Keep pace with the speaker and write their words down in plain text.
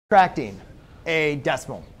subtracting a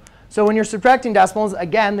decimal. So when you're subtracting decimals,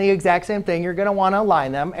 again, the exact same thing. You're going to want to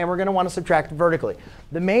align them, and we're going to want to subtract vertically.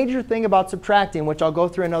 The major thing about subtracting, which I'll go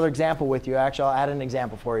through another example with you. Actually, I'll add an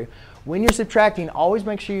example for you. When you're subtracting, always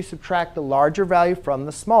make sure you subtract the larger value from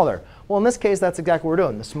the smaller. Well, in this case, that's exactly what we're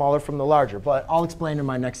doing, the smaller from the larger. But I'll explain in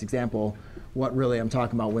my next example what really I'm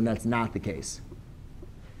talking about when that's not the case.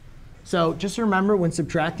 So just remember, when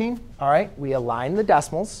subtracting, all right, we align the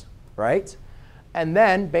decimals, right? And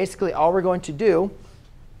then basically all we're going to do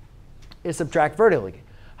is subtract vertically.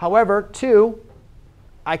 However, 2,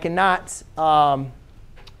 I cannot, from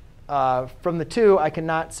the 2, I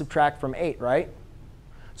cannot subtract from 8, right?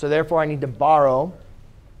 So therefore, I need to borrow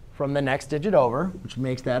from the next digit over, which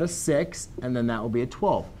makes that a 6. And then that will be a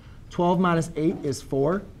 12. 12 minus 8 is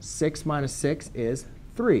 4. 6 minus 6 is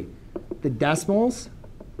 3. The decimals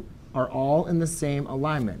are all in the same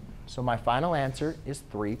alignment. So my final answer is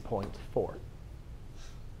 3.4.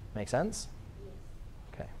 Make sense?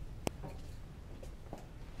 OK.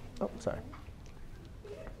 Oh, sorry.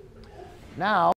 Now,